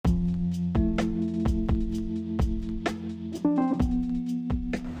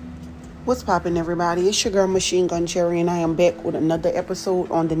What's poppin', everybody? It's your girl Machine Gun Cherry, and I am back with another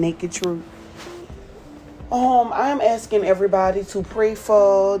episode on The Naked Truth. I am asking everybody to pray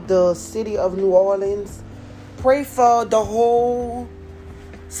for the city of New Orleans. Pray for the whole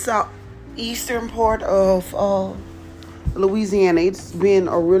southeastern part of Louisiana. It's been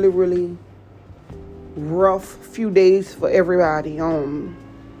a really, really rough few days for everybody.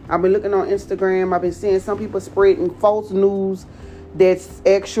 I've been looking on Instagram. I've been seeing some people spreading false news that's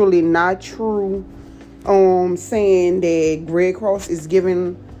actually not true, saying that Red Cross is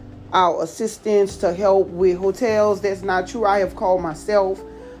giving out assistance to help with hotels. That's not true. I have called myself.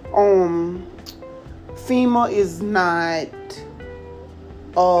 FEMA is not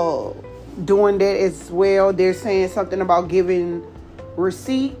doing that as well. They're saying something about giving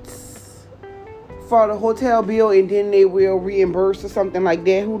receipts for the hotel bill, and then they will reimburse or something like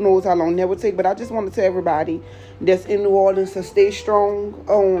that. Who knows how long that will take? But I just want to tell everybody that's in New Orleans to stay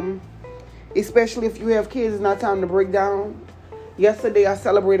strong. Especially if you have kids, it's not time to break down. Yesterday I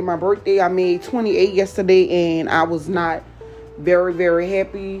celebrated my birthday. I made 28 yesterday, and I was not very, very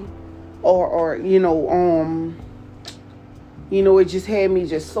happy, or it just had me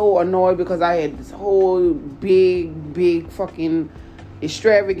just so annoyed because I had this whole big fucking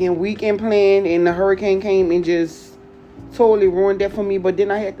extravagant weekend planned, and the hurricane came and just totally ruined that for me. But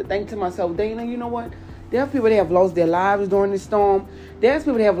then I had to think to myself, Dana, you know what? There are people that have lost their lives during the storm. There's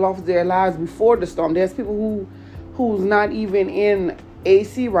people that have lost their lives before the storm. There's people who's not even in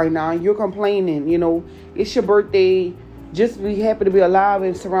AC right now, and you're complaining. It's your birthday. Just be happy to be alive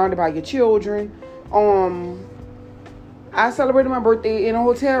and surrounded by your children. I celebrated my birthday in a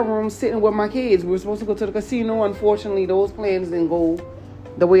hotel room sitting with my kids. We were supposed to go to the casino. Unfortunately, those plans didn't go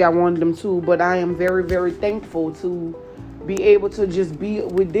the way I wanted them to. But I am very, very thankful to be able to just be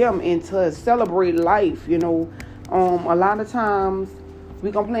with them and to celebrate life. A lot of times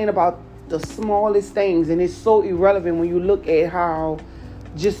we complain about the smallest things, and it's so irrelevant when you look at how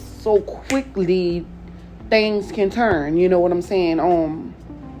just so quickly things can turn. You know what I'm saying?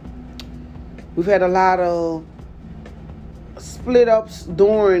 We've had a lot of split ups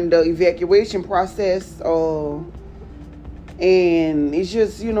during the evacuation process, and it's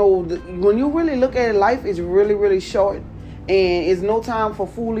just, when you really look at it, life is really, really short, and it's no time for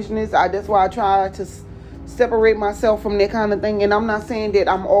foolishness. That's why I try to separate myself from that kind of thing. And I'm not saying that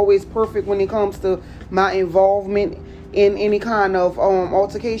I'm always perfect when it comes to my involvement in any kind of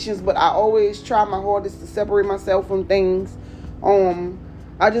altercations, but I always try my hardest to separate myself from things.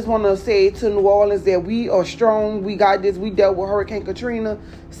 I just want to say to New Orleans that we are strong. We got this. We dealt with Hurricane Katrina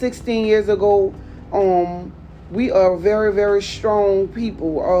 16 years ago. We are very, very strong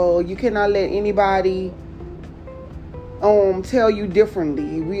people. You cannot let anybody tell you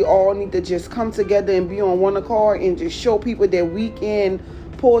differently. We all need to just come together and be on one accord and just show people that we can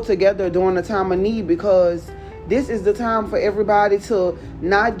pull together during a time of need, because this is the time for everybody to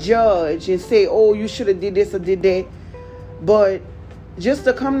not judge and say, oh, you should have did this or did that, but just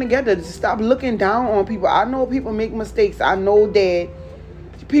to come together, to stop looking down on people. I know people make mistakes. I know that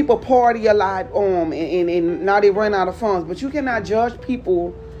people party a lot and now they run out of funds, but you cannot judge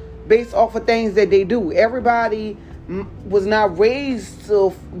people based off of things that they do. Everybody was not raised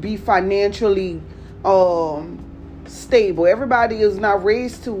to be financially stable. Everybody is not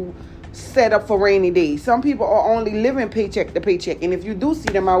raised to set up for rainy days. Some people are only living paycheck to paycheck, and if you do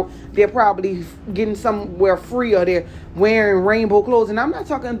see them out, they're probably getting somewhere free, or they're wearing rainbow clothes. And I'm not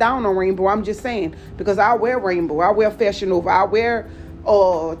talking down on rainbow. I'm just saying, because I wear rainbow, I wear Fashion Nova, I wear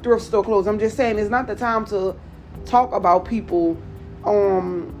thrift store clothes. I'm just saying, it's not the time to talk about people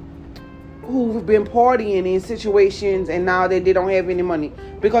who've been partying in situations and now that they don't have any money,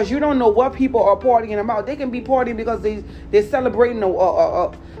 because you don't know what people are partying about. They can be partying because they're celebrating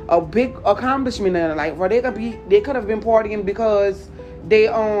a big accomplishment in their life, or they could have been partying because they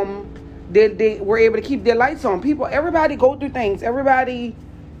were able to keep their lights on. Everybody go through things. Everybody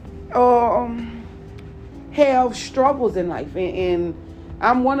have struggles in life, and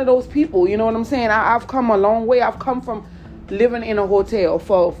I'm one of those people. You know what I'm saying? I've come a long way. I've come from living in a hotel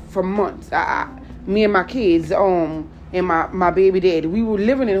for months. Me and my kids, and my baby daddy, we were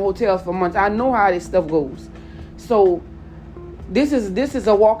living in hotels for months. I know how this stuff goes. So this is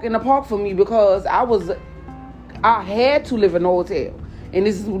a walk in the park for me, because I had to live in a hotel, and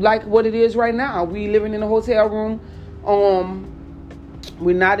this is like what it is right now. We living in a hotel room.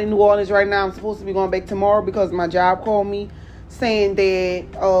 We're not in New Orleans right now. I'm supposed to be going back tomorrow because my job called me saying that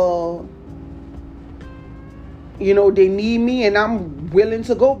they need me, and I'm willing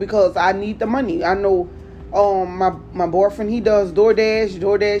to go because I need the money. I know my boyfriend, he does DoorDash.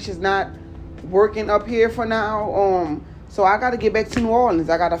 DoorDash is not working up here for now. So I got to get back to New Orleans.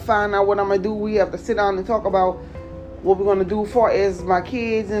 I got to find out what I'm going to do. We have to sit down and talk about what we're going to do for as my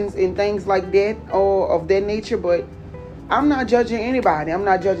kids and things like that or of that nature. But I'm not judging anybody. I'm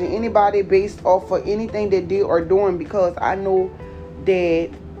not judging anybody based off of anything they did or doing, because I know that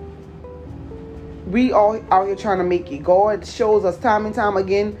we all out here trying to make it. God shows us time and time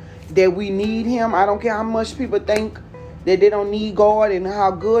again that we need him. I don't care how much people think that they don't need God and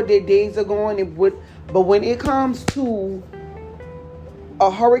how good their days are going. But when it comes to a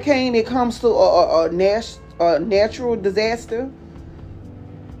hurricane, it comes to a natural disaster,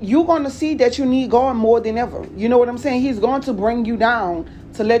 you're going to see that you need God more than ever. You know what I'm saying? He's going to bring you down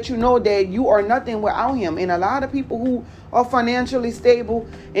to let you know that you are nothing without him. And a lot of people who are financially stable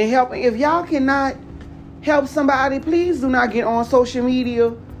and helping, if y'all cannot help somebody, please do not get on social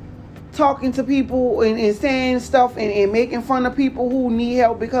media talking to people and saying stuff and making fun of people who need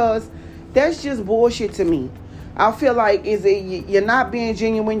help, because that's just bullshit to me. I feel like you're not being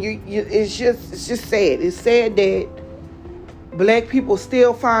genuine. It's just sad. It's sad that black people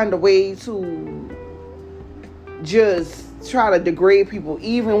still find a way to just try to degrade people,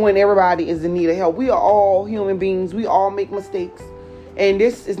 even when everybody is in need of help. We are all human beings. We all make mistakes, and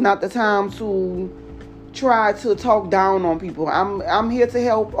this is not the time to try to talk down on people. I'm here to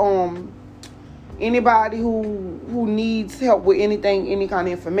help anybody who needs help with anything, any kind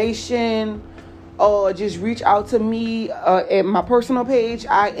of information. Just reach out to me at my personal page.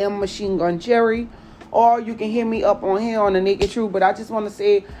 I am Machine Gun Cherry, or you can hit me up on here on The Naked Truth. But I just want to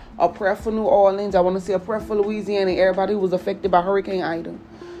say a prayer for New Orleans. I want to say a prayer for Louisiana and everybody who was affected by Hurricane Ida.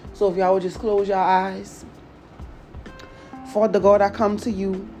 So if y'all would just close your eyes. Father God, I come to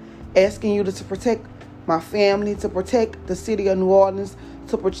you asking you to protect my family, to protect the city of New Orleans,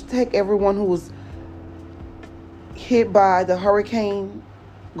 to protect everyone who was hit by the hurricane.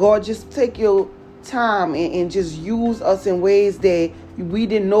 God, just take your time and just use us in ways that we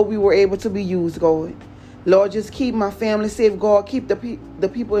didn't know we were able to be used, God. Lord, just keep my family safe, God. Keep the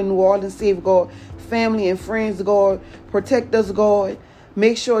people in New Orleans safe, God. Family and friends, God. Protect us, God.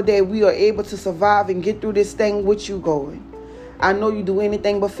 Make sure that we are able to survive and get through this thing with you, God. I know you do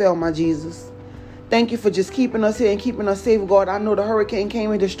anything but fail, my Jesus. Thank you for just keeping us here and keeping us safe, God. I know the hurricane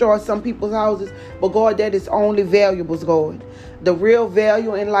came and destroyed some people's houses, but God, that is only valuables, God. The real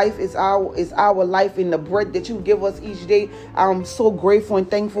value in life is our life and the bread that you give us each day. I'm so grateful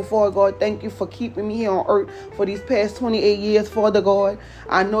and thankful for it, God. Thank you for keeping me here on earth for these past 28 years, Father God.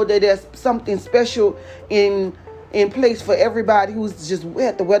 I know that there's something special in place for everybody who's just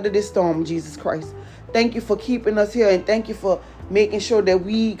had to weather this storm, Jesus Christ. Thank you for keeping us here, and thank you for making sure that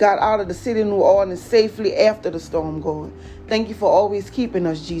we got out of the city of New Orleans safely after the storm, God. Thank you for always keeping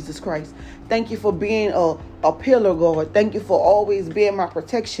us, Jesus Christ. Thank you for being a pillar, God. Thank you for always being my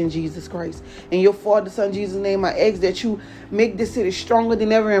protection, Jesus Christ. In your Father, Son, Jesus' name, I ask that you make this city stronger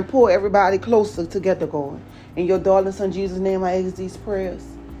than ever and pull everybody closer together, God. In your darling Son, Jesus' name, I ask these prayers.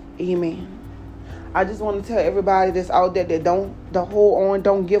 Amen. I just want to tell everybody that's out there that don't hold on,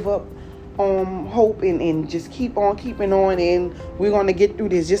 don't give up. Hope and just keep on keeping on, and we're going to get through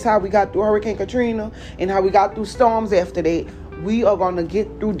this. Just how we got through Hurricane Katrina and how we got through storms after that, we are going to get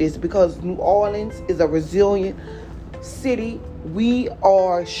through this, because New Orleans is a resilient city. We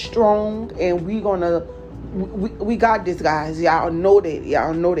are strong, and we got this, guys. Y'all know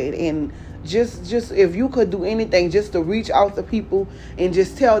that. And just if you could do anything just to reach out to people and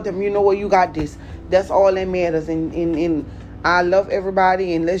just tell them, you know what, you got this. That's all that matters. And I love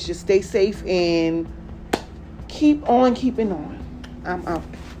everybody, and let's just stay safe and keep on keeping on. I'm out.